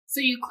So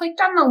you clicked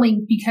on the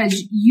link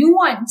because you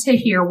want to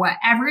hear what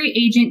every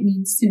agent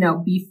needs to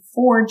know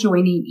before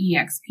joining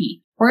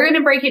eXp. We're going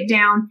to break it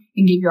down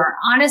and give you our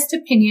honest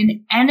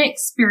opinion and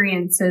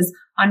experiences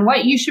on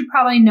what you should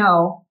probably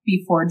know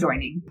before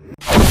joining.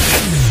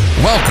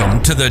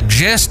 Welcome to the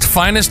Just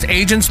Finest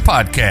Agents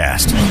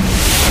Podcast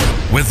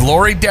with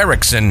Lori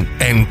Derrickson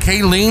and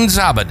Kayleen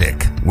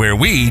Zabadik, where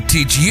we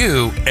teach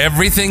you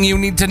everything you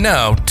need to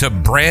know to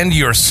brand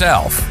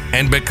yourself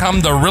and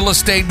become the real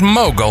estate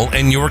mogul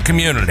in your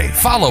community.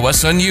 Follow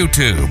us on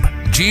YouTube,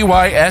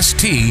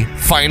 GYST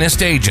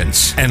Finest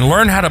Agents, and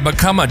learn how to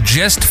become a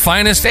Just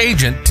Finest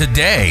agent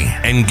today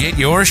and get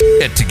your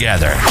shit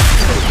together.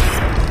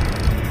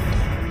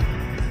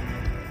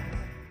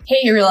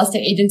 Hey, real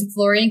estate agents, it's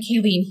Lori and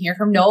Kayleen here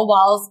from No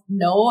Walls,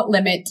 No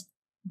Limit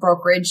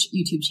Brokerage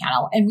YouTube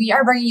channel. And we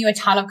are bringing you a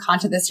ton of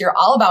content this year,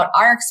 all about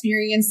our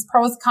experience,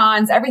 pros,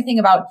 cons, everything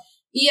about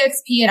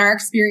eXp and our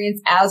experience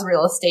as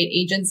real estate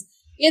agents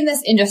in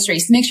this industry.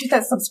 So make sure you hit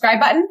that subscribe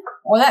button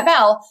or that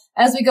bell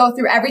as we go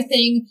through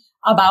everything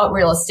about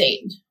real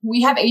estate.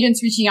 We have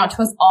agents reaching out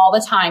to us all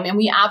the time and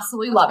we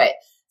absolutely love it.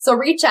 So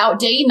reach out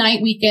day,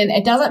 night, weekend.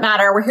 It doesn't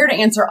matter. We're here to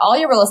answer all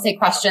your real estate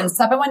questions.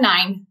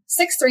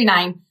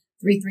 719-639-3393.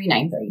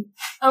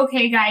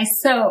 Okay, guys.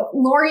 So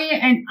Lori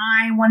and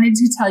I wanted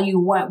to tell you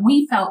what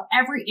we felt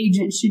every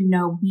agent should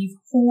know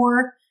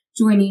before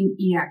joining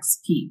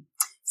eXp.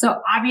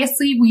 So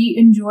obviously we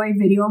enjoy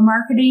video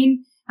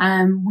marketing.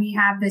 We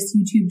have this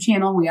YouTube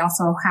channel. We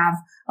also have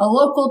a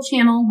local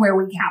channel where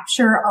we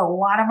capture a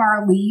lot of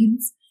our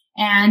leads.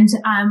 And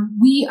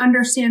we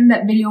understand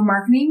that video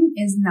marketing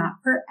is not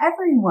for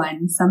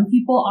everyone. Some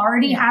people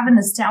already have an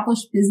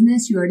established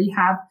business. You already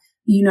have,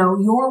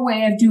 your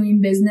way of doing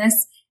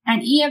business.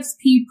 And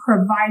eXp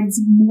provides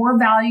more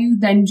value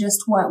than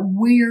just what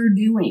we're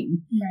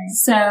doing. Right.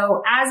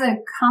 So as a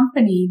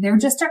company, they're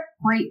just a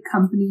great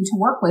company to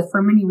work with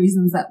for many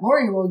reasons that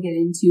Lori will get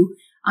into.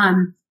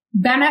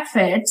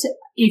 Benefit,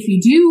 if you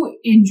do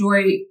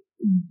enjoy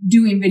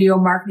doing video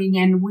marketing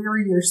and we're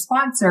your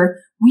sponsor,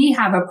 we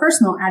have a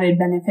personal added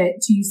benefit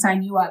to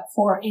sign you up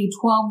for a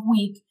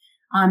 12-week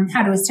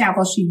how to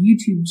establish a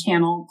YouTube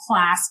channel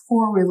class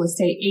for real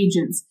estate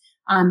agents.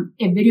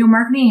 If video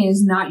marketing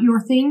is not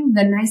your thing,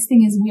 the nice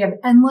thing is we have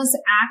endless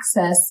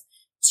access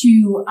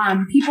to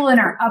people in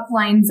our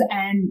uplines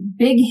and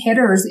big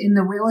hitters in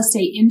the real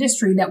estate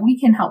industry that we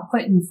can help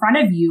put in front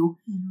of you.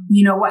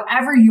 Mm-hmm.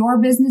 Whatever your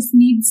business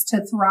needs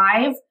to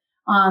thrive,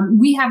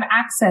 we have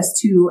access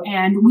to,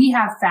 and we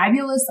have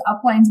fabulous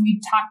uplines. We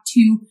talked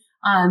to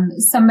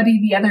somebody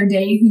the other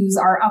day who's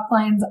our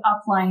upline's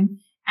upline.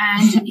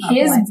 And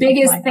his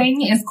biggest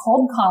thing is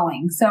cold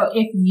calling. So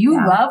if you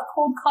love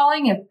cold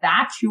calling, if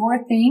that's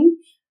your thing,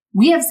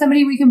 we have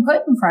somebody we can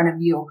put in front of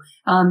you.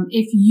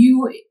 If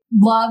you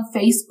love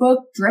Facebook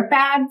drip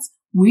ads,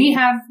 we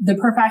have the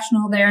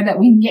professional there that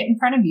we can get in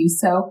front of you.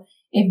 So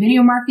if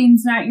video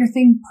marketing's not your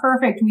thing,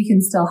 perfect, we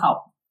can still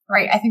help.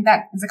 Right. I think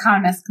that is a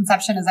common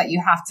misconception is that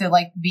you have to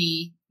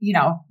be,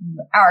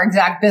 our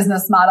exact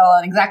business model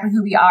and exactly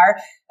who we are.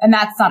 And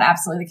that's not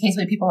absolutely the case.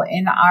 We have people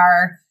in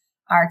our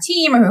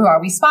team or who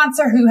we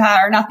sponsor who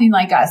are nothing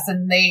like us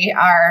and they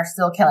are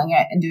still killing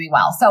it and doing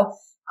well. So,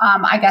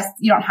 I guess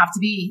you don't have to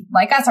be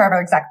like us or have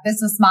our exact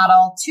business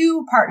model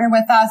to partner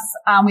with us.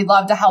 We'd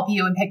love to help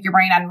you and pick your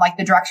brain on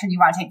the direction you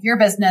want to take your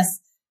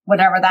business,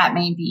 whatever that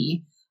may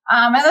be.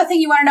 Another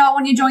thing you want to know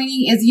when you're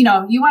joining is, you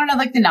want to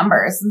know the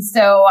numbers. And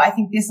so I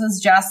think this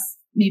is just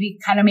maybe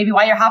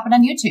why you're hopping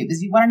on YouTube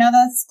is you want to know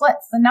the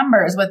splits, the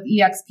numbers with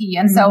eXp.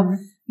 And so,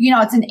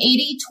 it's an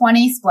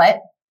 80-20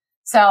 split.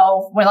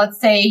 So let's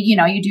say, you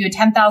do a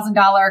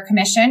 $10,000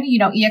 commission,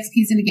 eXp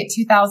is going to get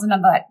 2,000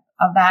 of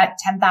that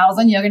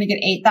 10,000, you're going to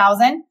get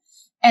 8,000.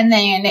 And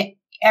then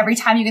every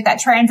time you get that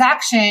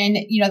transaction,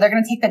 they're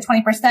going to take that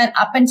 20%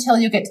 up until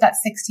you get to that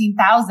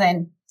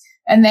 16,000.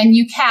 And then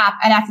you cap.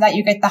 And after that,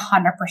 you get the 100%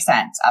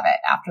 of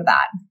it after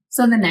that.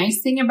 So the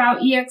nice thing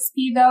about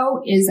eXp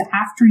though, is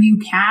after you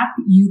cap,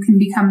 you can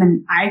become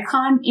an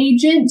icon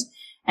agent.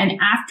 And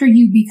after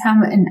you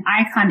become an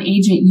icon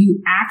agent,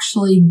 you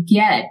actually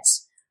get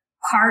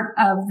part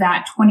of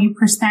that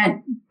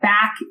 20%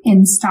 back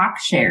in stock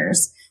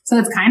shares. So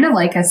it's kind of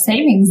like a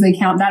savings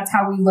account. That's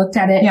how we looked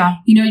at it. Yeah.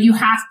 You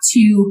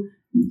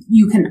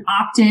can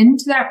opt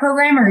into that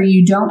program or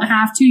you don't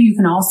have to. You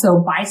can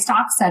also buy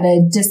stocks at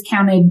a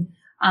discounted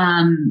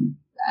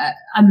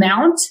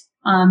amount.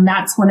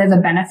 That's one of the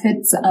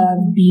benefits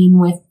of being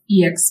with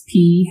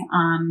eXp.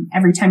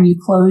 Every time you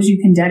close, you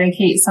can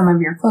dedicate some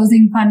of your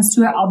closing funds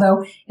to it,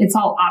 although it's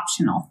all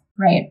optional.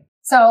 Right.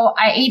 So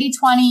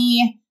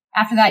 80-20.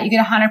 After that, you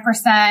get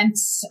 100%.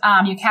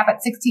 You cap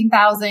at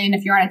 16,000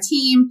 if you're on a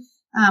team.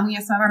 We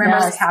have some of our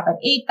members cap at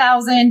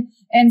 8,000.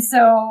 And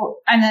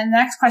then the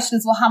next question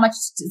is, well, how much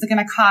is it going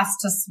to cost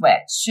to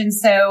switch? And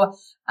so,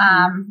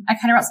 I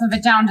kind of wrote some of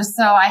it down just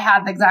so I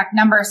had the exact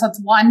number. So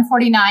it's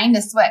 $149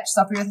 to switch.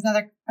 So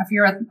if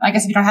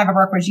you don't have a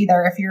brokerage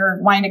either, if you're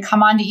wanting to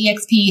come on to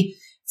eXp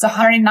It's a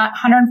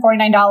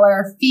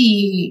 $149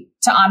 fee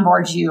to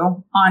onboard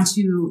you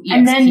onto EXP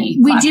And then we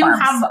platforms. do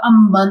have a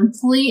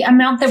monthly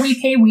amount that we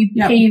pay. We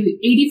pay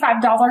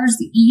 $85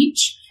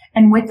 each.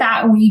 And with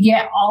that, we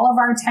get all of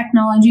our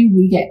technology.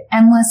 We get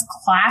endless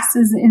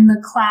classes in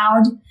the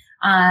cloud.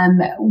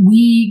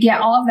 We get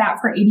all of that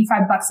for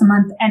 $85 a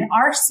month. And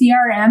our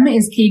CRM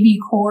is KV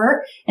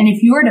Core. And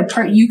if you were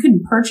to you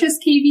can purchase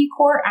KV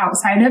Core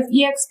outside of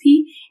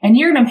EXP, and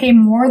you're going to pay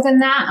more than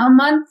that a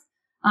month.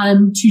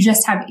 To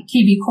just have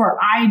KV Core.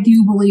 I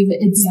do believe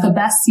it's the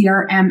best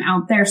CRM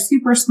out there.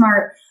 Super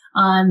smart.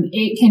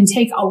 It can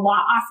take a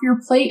lot off your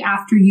plate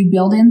after you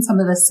build in some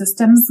of the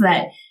systems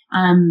that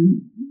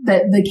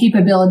the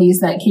capabilities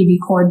that KV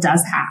Core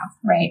does have.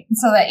 Right.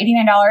 So the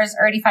 $89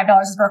 or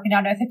 $85 is broken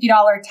down to a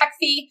 $50 tech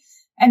fee.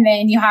 And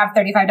then you have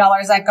 $35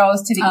 that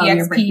goes to the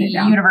EXP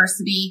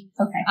University.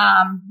 Okay.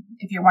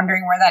 If you're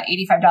wondering where that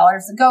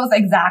 $85 goes,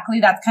 exactly,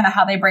 that's kind of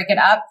how they break it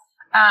up.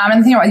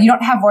 And you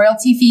don't have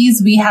royalty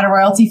fees. We had a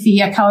royalty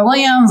fee at Keller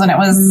Williams and it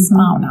was,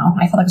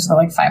 I feel like it was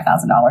like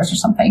 $5,000 or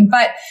something,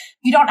 but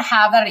you don't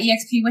have that at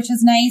EXP, which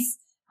is nice.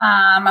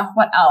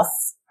 What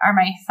else are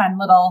my fun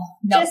little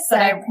notes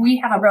we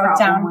have a wrote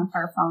down with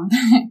our phone?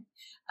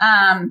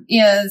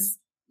 Is,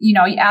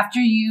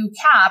 after you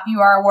cap, you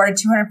are awarded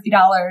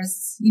 $250.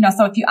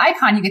 So if you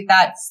Icon, you get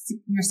that,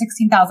 your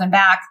 $16,000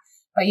 back.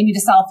 But you need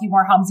to sell a few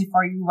more homes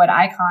before you would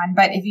Icon.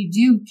 But if you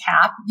do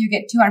cap, you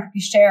get 250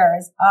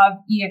 shares of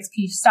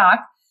EXP stock.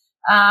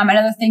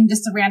 Another thing,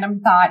 just a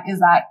random thought, is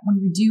that when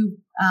you do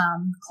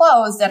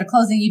close, at a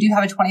closing, you do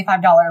have a $25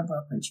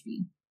 brokerage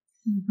fee.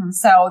 Mm-hmm.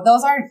 So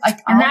those are like,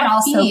 and that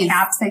also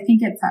caps. I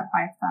think it's at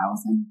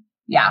 5,000.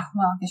 Yeah.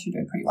 Well, I guess you're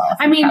doing pretty well.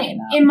 I mean,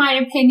 in my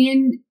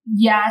opinion,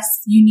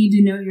 yes, you need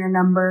to know your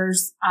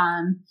numbers.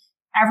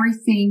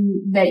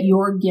 Everything that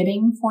you're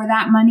getting for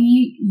that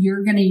money,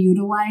 you're going to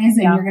utilize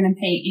and you're going to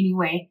pay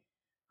anyway.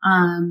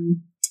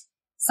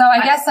 So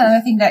I guess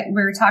another thing that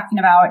we were talking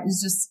about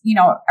is just,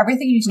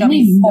 everything you need to know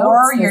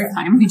before your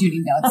time. We do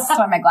need notes. That's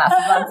why my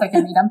glasses on so I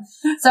can read them.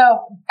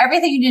 So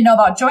everything you need to know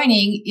about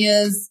joining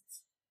is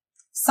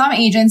some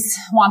agents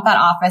want that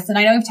office. And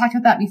I know we've talked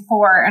about that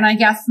before. And I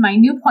guess my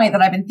new point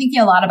that I've been thinking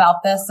a lot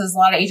about this is a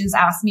lot of agents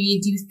ask me,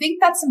 do you think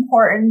that's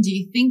important? Do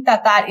you think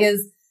that that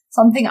is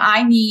something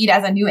I need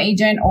as a new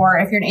agent? Or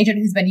if you're an agent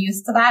who's been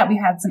used to that, we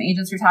had some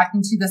agents we're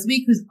talking to this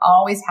week who's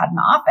always had an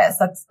office.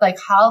 That's like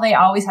how they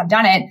always have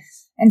done it.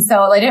 And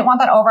so they didn't want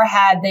that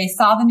overhead. They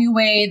saw the new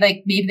way,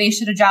 like maybe they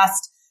should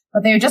adjust,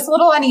 but they were just a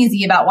little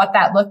uneasy about what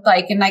that looked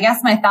like. And I guess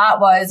my thought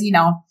was,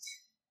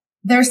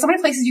 there's so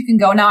many places you can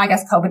go now. I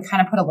guess COVID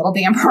kind of put a little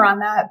damper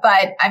on that.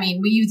 But I mean,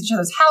 we use each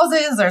other's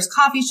houses. There's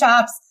coffee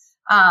shops.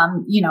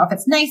 If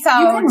it's nice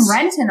out. You can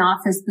rent an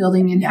office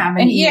building and have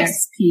an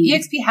EXP.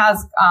 EXP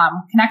has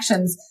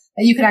connections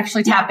that you can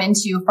actually tap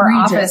into for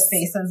office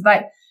spaces.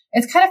 But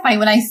it's kind of funny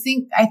when I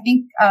think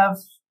of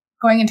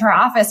going into our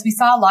office, we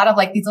saw a lot of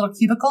like these little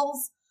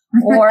cubicles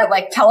or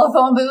like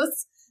telephone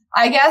booths,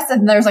 I guess.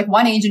 And there's like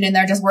one agent in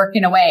there just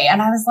working away.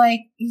 And I was like,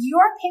 you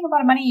are paying a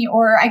lot of money,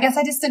 or I guess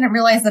I just didn't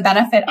realize the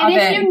benefit of it.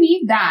 And if you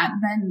need that,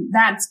 then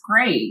that's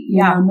great.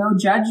 No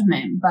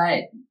judgment,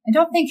 but I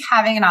don't think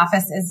having an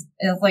office is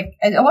like,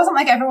 it wasn't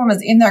like everyone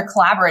was in there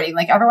collaborating.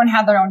 Like everyone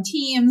had their own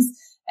teams.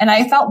 And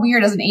I felt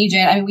weird as an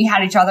agent. I mean, we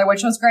had each other,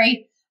 which was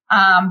great.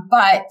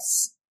 But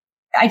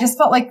I just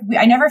felt like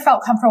I never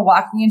felt comfortable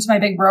walking into my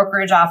big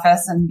brokerage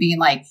office and being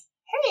like,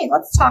 hey,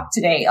 let's talk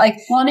today. Like,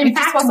 well, and in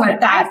fact,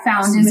 what I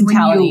found is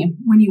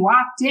when you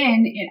walked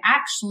in, it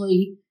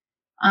actually,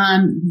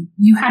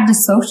 you had to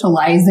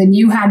socialize and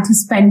you had to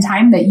spend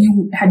time that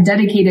you had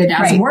dedicated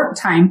as work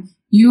time.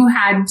 You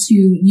had to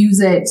use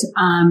it,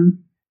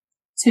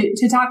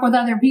 to talk with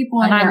other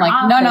people. And I'm like,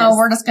 office. No,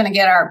 we're just going to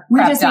get our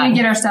We're just going to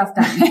get our stuff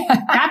done.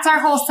 That's our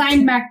whole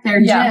sign back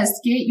there.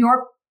 Just get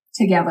your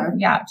together.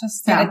 Yeah.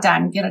 Just get it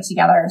done. Get it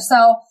together.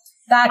 So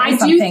that is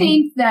do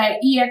think that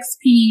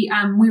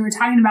EXP, we were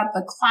talking about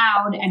the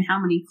cloud and how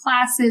many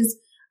classes.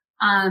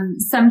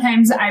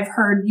 Sometimes I've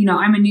heard,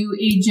 I'm a new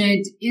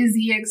agent. Is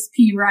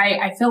EXP right?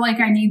 I feel like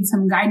I need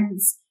some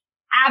guidance.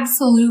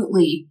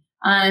 Absolutely.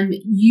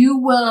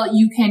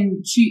 You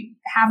can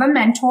have a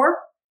mentor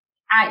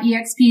at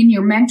EXP, and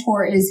your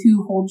mentor is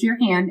who holds your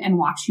hand and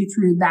walks you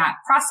through that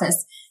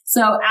process.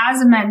 So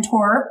as a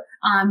mentor,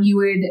 you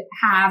would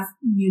have,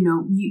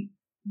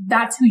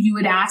 that's who you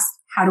would ask,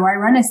 how do I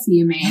run a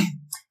CMA?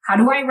 How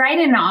do I write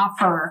an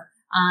offer?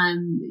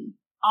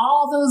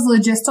 All those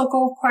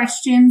logistical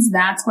questions,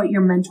 that's what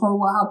your mentor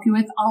will help you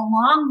with,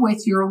 along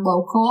with your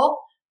local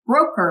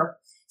broker.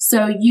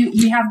 So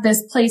you have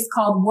this place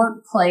called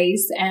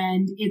Workplace,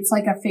 and it's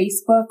like a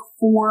Facebook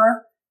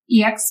for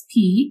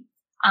EXP.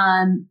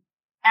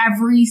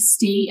 Every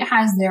state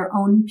has their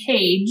own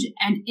page,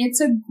 and it's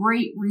a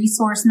great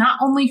resource, not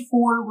only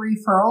for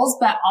referrals,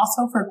 but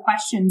also for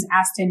questions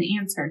asked and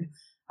answered.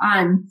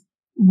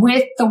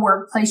 With the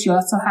Workplace, you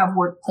also have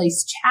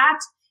Workplace Chat.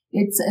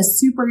 It's a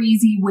super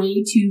easy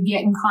way to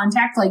get in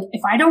contact. Like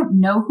if I don't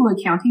know who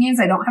accounting is,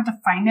 I don't have to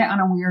find it on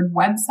a weird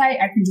website.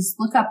 I can just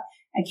look up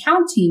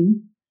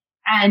accounting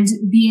and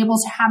be able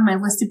to have my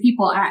list of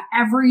people at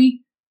every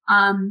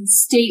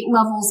state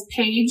levels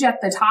page at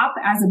the top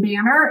as a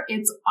banner.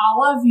 It's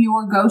all of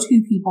your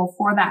go-to people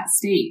for that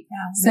state.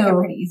 Yeah, so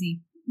pretty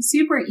easy.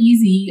 Super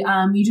easy.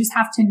 You just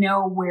have to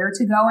know where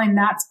to go. And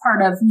that's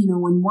part of,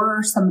 when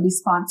we're somebody's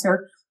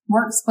sponsor,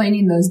 we're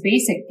explaining those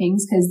basic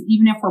things, because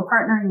even if we're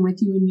partnering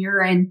with you and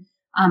you're in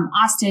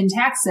Austin,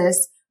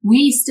 Texas,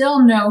 we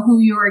still know who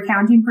your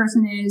accounting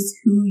person is,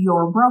 who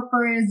your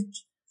broker is,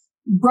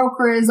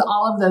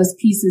 all of those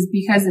pieces,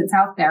 because it's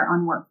out there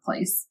on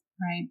Workplace.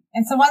 Right.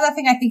 And so one other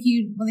thing I think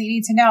you really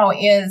need to know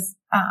is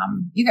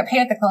you get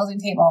paid at the closing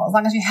table as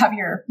long as you have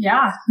your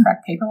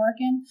correct paperwork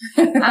in.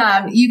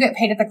 You get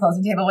paid at the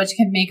closing table, which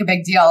can make a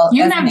big deal.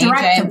 You can have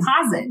direct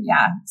deposit.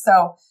 Yeah.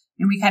 So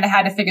and we kind of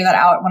had to figure that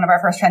out one of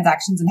our first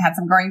transactions and had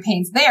some growing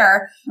pains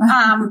there.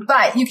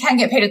 But you can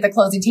get paid at the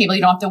closing table.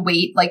 You don't have to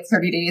wait like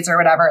 30 days or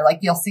whatever. Like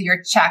you'll see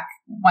your check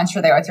once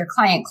you're there with your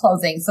client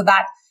closing. So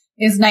that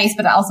is nice,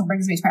 but it also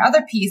brings me to my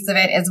other piece of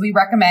it is we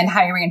recommend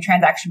hiring a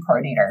transaction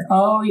coordinator.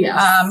 Oh, yes.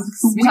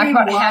 We talk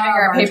about having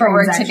our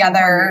paperwork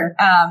together.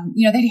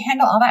 They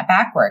handle all that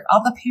back work,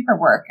 all the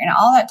paperwork and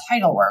all that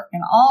title work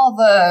and all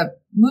the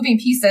moving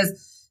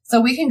pieces. So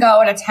we can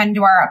go and attend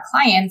to our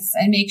clients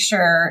and make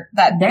sure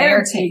that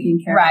they're taken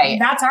care of. Right.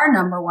 That's our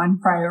number one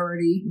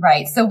priority.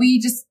 Right. So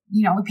we just,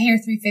 we pay her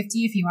 $350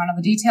 if you want to know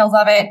the details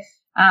of it.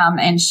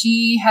 And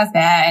she has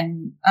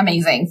been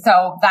amazing.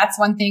 So that's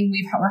one thing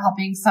we're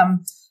helping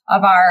some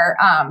of our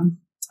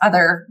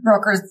other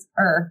brokers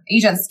or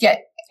agents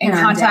get in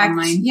contact.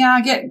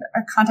 Get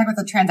a contact with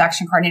a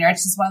transaction coordinator.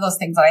 It's just one of those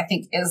things that I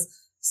think is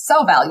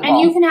so valuable.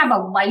 And you can have a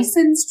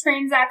licensed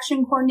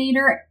transaction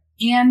coordinator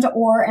and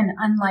or an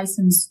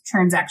unlicensed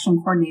transaction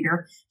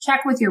coordinator.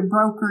 Check with your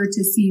broker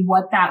to see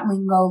what that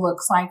lingo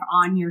looks like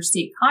on your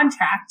state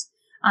contract.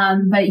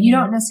 But you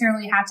don't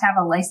necessarily have to have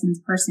a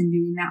licensed person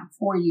doing that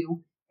for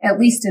you, at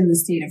least in the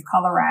state of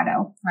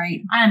Colorado.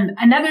 Right.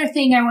 Another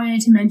thing I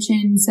wanted to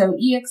mention, so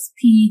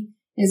EXP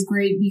is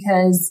great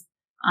because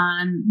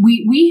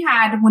we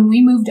had, when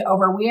we moved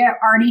over, we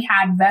already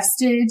had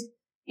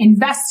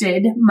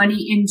invested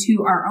money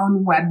into our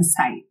own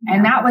website.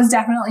 And that was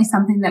definitely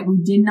something that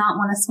we did not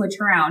want to switch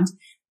around.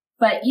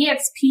 But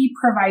EXP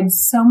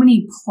provides so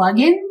many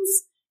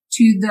plugins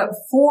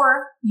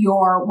for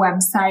your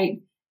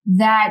website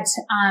that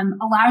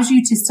allows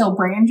you to still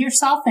brand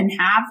yourself and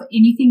have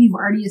anything you've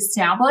already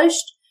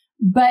established,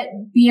 but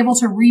be able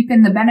to reap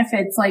in the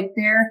benefits. Like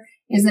there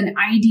is an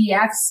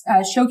IDX,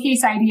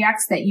 Showcase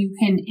IDX that you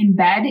can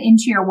embed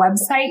into your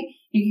website.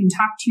 You can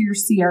talk to your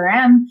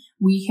CRM.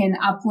 We can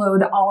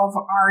upload all of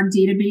our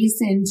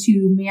database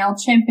into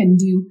MailChimp and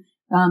do,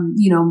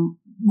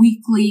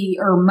 weekly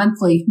or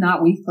monthly,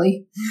 not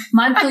weekly,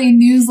 monthly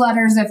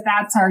newsletters if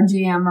that's our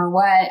jam or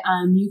what.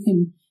 You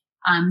can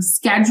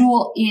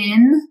schedule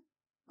in,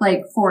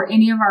 like for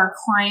any of our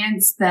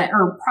clients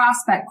or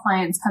prospect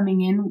clients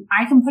coming in,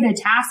 I can put a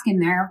task in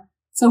there.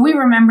 So we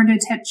remember to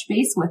touch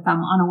base with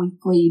them on a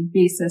weekly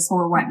basis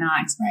or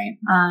whatnot. Right.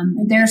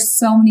 There's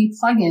so many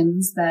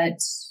plugins that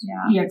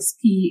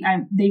EXP,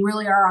 they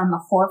really are on the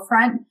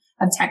forefront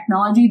of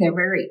technology. They're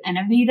very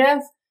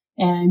innovative.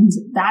 And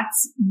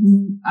that's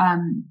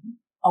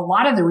a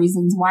lot of the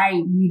reasons why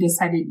we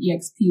decided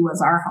EXP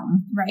was our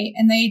home. Right.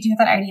 And they do have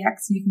that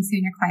IDX, so you can see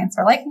when your clients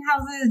are liking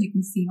houses, you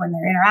can see when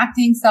they're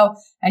interacting.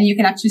 And you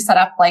can actually set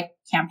up like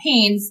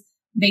campaigns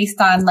based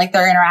on like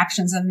their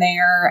interactions and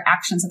their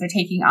actions that they're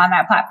taking on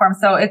that platform.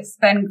 So it's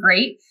been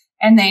great.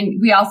 And then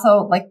we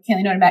also, like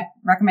Kayleen would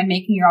recommend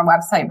making your own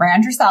website,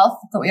 brand yourself.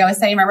 That's what we always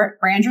say. Remember,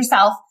 brand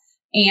yourself.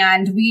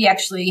 And we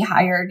actually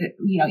hired,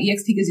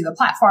 EXP gives you the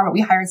platform, but we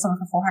hired someone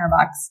for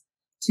 $400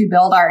 to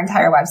build our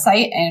entire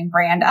website and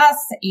brand us.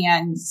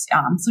 And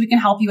so we can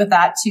help you with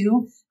that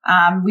too.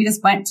 We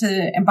just went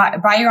to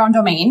buy your own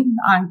domain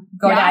on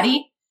GoDaddy.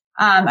 Yeah.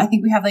 I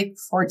think we have like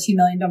 14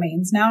 million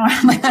domains now.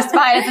 Like just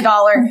buy it, it's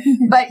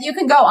 $1. But you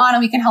can go on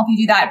and we can help you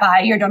do that. Buy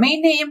your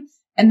domain name.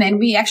 And then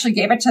we actually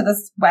gave it to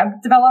this web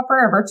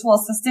developer, a virtual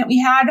assistant we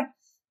had.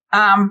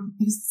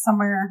 He was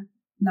somewhere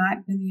not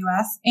in the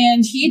US.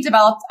 And he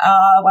developed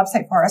a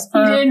website for us. He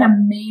did an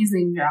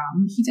amazing job.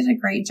 He did a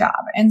great job.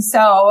 And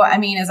so,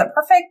 is it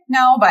perfect?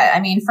 No, but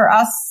for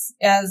us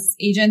as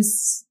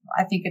agents,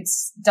 I think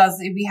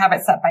we have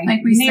it set by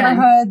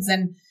neighborhoods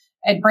and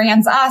it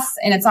brands us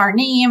and it's our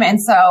name.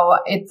 And so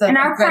it's a good option. And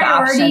our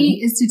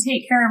priority is to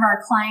take care of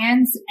our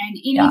clients, and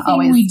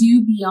anything we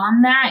do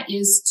beyond that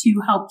is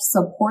to help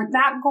support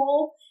that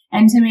goal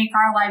and to make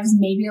our lives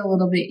maybe a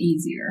little bit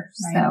easier.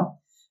 Right.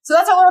 So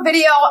that's a little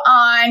video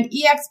on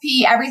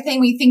EXP,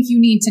 everything we think you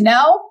need to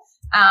know.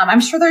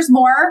 I'm sure there's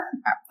more.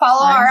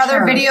 Follow our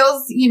other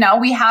videos.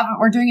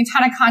 We're doing a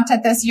ton of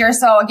content this year.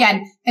 So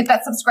again, hit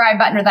that subscribe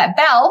button or that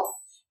bell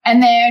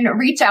and then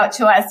reach out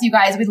to us. You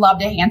guys, we'd love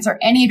to answer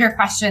any of your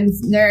questions.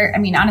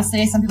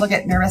 Honestly, some people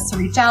get nervous to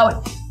reach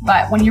out,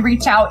 but when you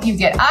reach out, you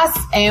get us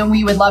and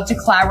we would love to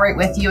collaborate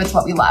with you. It's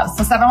what we love.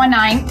 So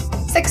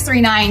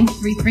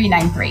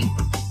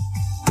 719-639-3393.